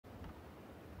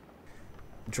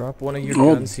Drop one of your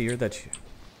guns here that you...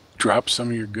 Drop some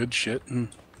of your good shit and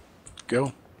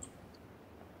go.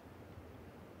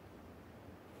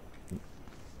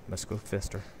 Let's go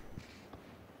faster.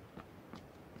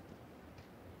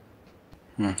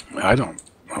 I don't...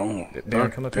 Oh,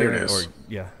 Baron, come up here it is. or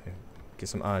yeah, get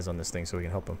some eyes on this thing so we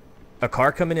can help him. A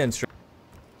car coming in.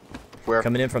 Where?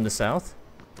 Coming in from the south,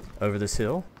 over this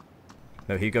hill.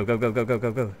 No, he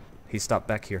go. He stopped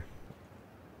back here.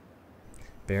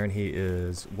 Baron, he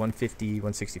is 150,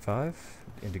 165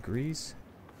 in degrees.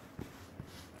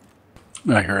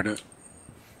 I heard it.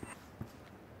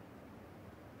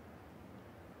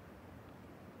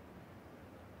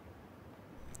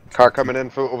 Car coming in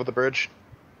over the bridge.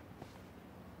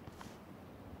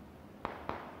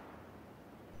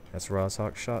 That's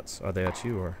Rozhawk shots. Are they at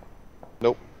you or?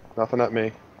 Nope, nothing at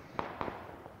me.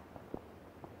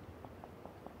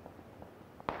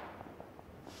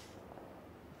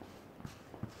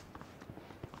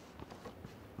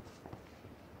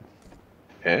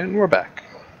 And we're back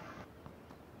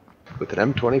with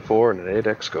an M24 and an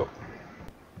 8X scope.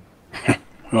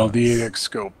 Well, the 8X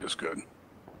scope is good.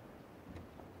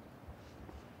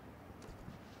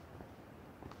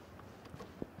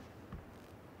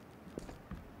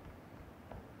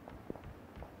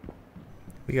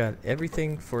 We got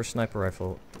everything for a sniper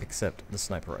rifle except the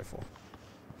sniper rifle.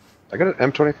 I got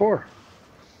an M24.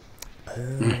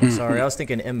 Sorry, I was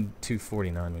thinking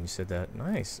M249 when you said that.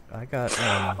 Nice. I got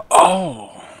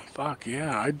Oh, fuck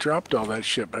yeah. I dropped all that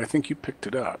shit, but I think you picked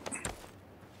it up.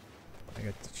 I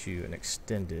got you an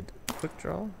extended quick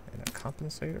draw and a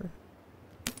compensator.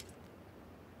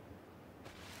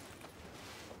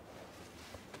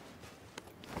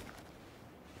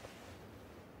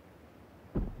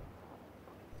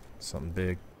 Something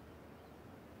big.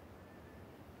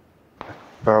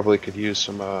 Probably could use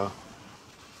some, what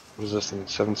is this thing,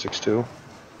 7.62?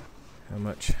 How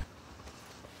much?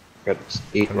 Got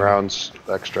 8 rounds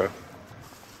extra.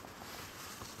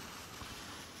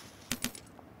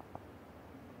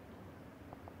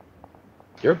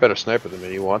 You're a better sniper than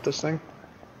me. You want this thing?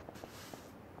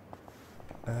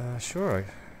 Sure.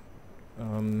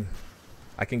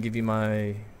 I can give you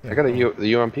my... Yeah, I got the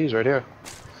UMPs right here.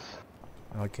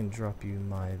 I can drop you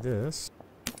my this.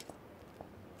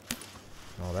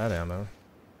 All that ammo.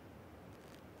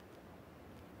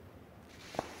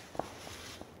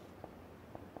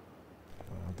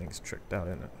 I think it's tricked out,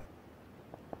 isn't it?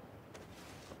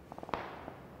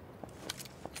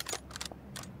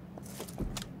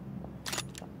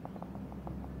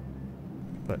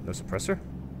 But no suppressor?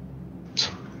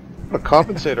 Put a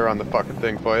compensator on the fucking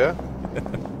thing for you.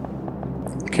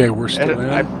 Okay, we're still in.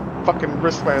 I fucking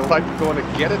risked my life going to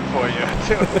get it for you,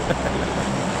 too.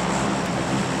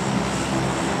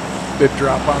 Did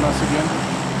drop on us again?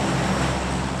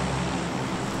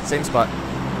 Same spot.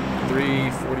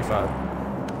 345.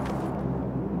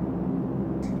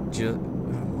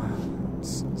 Wow,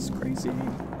 it's crazy.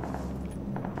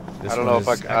 I don't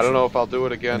know if I'll do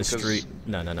it again. In the street.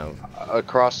 No.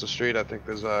 Across the street, I think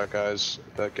there's guys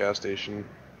at that gas station,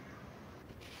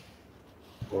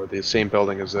 or the same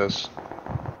building as this.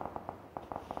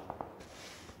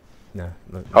 No.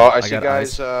 Oh, I see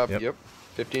guys. Yep.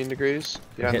 15 degrees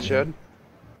behind the shed.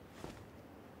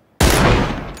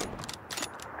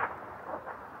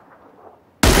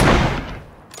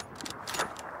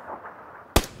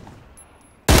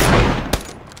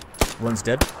 One's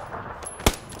dead.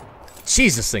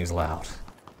 Jeez, this thing's loud.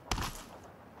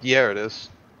 Yeah, it is.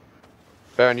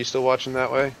 Baron, you still watching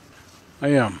that way? I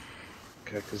am.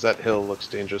 Okay, because that hill looks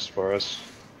dangerous for us.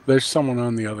 There's someone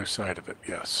on the other side of it,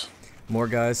 yes. More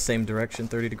guys, same direction,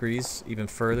 30 degrees, even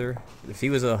further. If he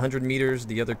was 100 meters,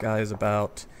 the other guy is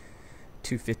about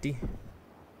 250.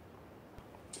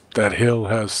 That hill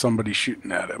has somebody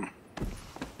shooting at him.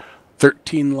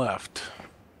 13 left.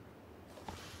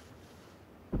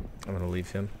 I'm gonna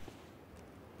leave him.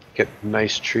 Get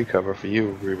nice tree cover for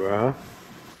you, Reba, huh?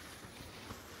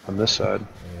 On this side.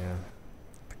 Yeah.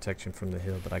 Protection from the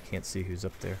hill, but I can't see who's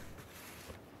up there.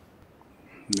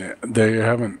 Yeah, they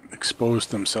haven't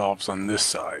exposed themselves on this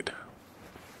side.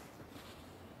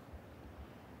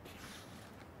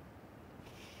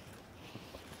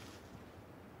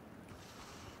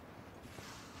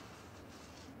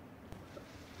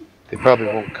 They probably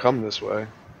won't come this way.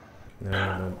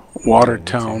 No.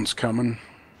 Watertown's coming.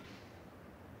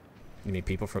 You need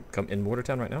people come in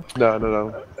Watertown right now? No.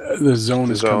 The zone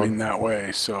is coming that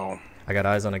way, so... I got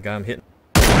eyes on a guy I'm hitting.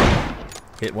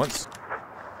 Hit once.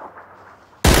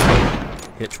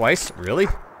 Hit twice? Really?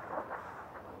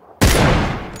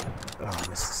 Oh,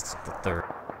 this is the third.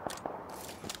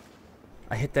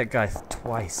 I hit that guy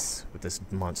twice with this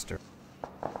monster.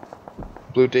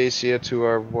 Blue Dacia to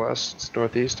our west,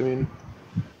 northeast, I mean.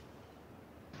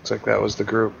 Looks like that was the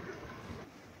group.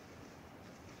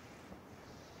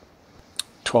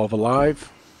 12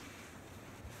 alive.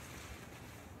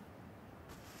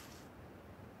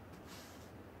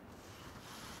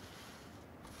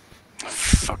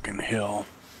 Fucking hill.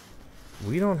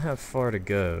 We don't have far to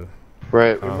go.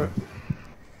 Right.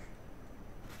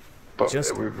 But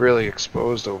just- we're really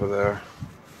exposed over there.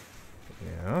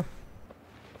 Yeah.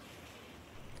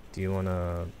 Do you want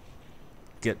to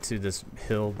get to this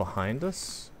hill behind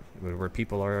us, where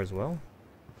people are as well?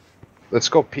 Let's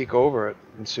go peek over it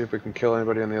and see if we can kill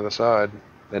anybody on the other side,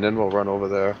 and then we'll run over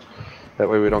there. That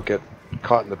way we don't get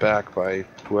caught in the back by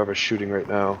whoever's shooting right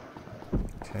now.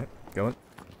 Okay, going.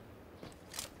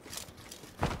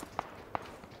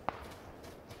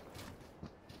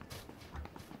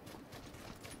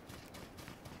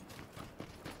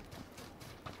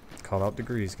 Call out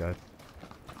degrees, guys.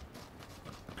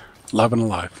 11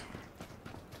 alive.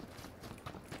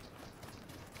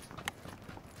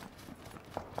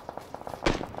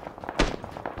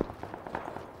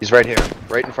 He's right here,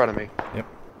 right in front of me. Yep.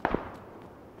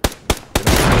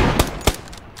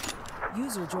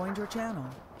 User joined your channel.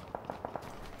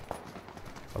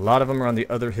 A lot of them are on the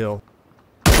other hill.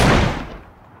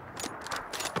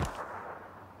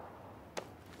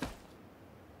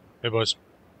 Hey, boys.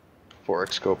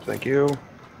 4x scope, thank you.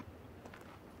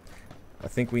 I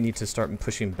think we need to start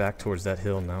pushing back towards that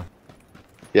hill now.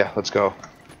 Yeah, let's go.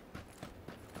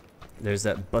 There's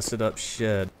that busted up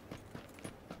shed.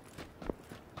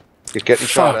 You're getting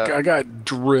shot Fuck, at. I got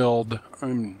drilled.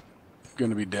 I'm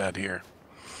gonna be dead here.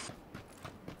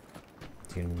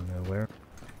 Do you know where?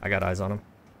 I got eyes on them.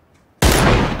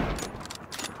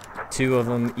 2 of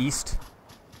them east.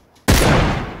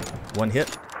 1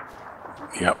 hit.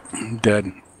 Yep,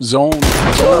 dead. Zone.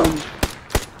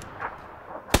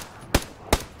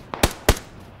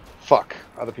 Fuck,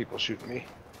 other people shooting me.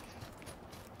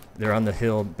 They're on the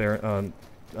hill.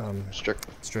 Strict.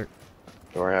 Strict.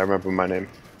 Don't worry, I remember my name.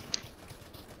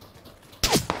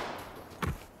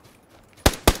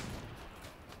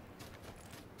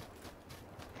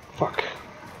 Fuck.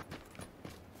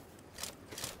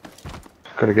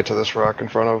 Gotta get to this rock in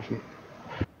front of him.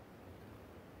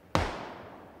 I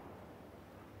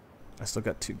still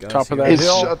got 2 guys. Top of here. that He's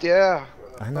hill. shot, yeah.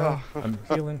 I know. I'm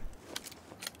healing.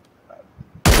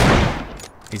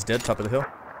 He's dead. Top of the hill.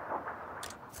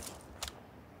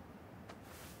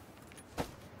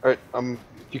 Alright,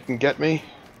 you can get me.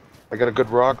 I got a good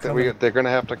rock that coming. they're gonna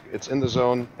have to, it's in the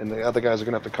zone, and the other guys are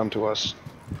gonna have to come to us.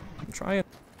 I'm trying.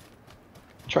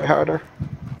 Try harder.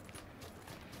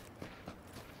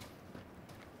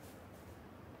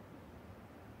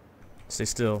 Stay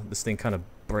still. This thing kind of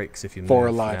breaks if you move 4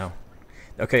 alive. now.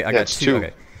 Okay, I Yeah, got it's 2. 2.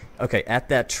 Okay. Okay, at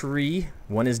that tree,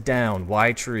 1 is down.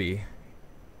 Y tree.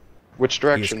 Which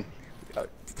direction?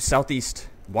 Southeast.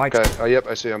 Y Okay, tree. oh yep,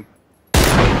 I see him.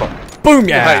 Boom,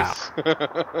 yeah!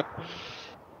 Nice!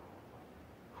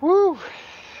 Woo!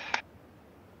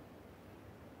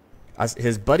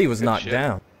 His buddy was Good knocked shit.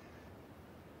 down.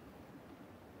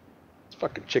 It's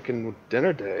fucking chicken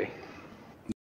dinner day.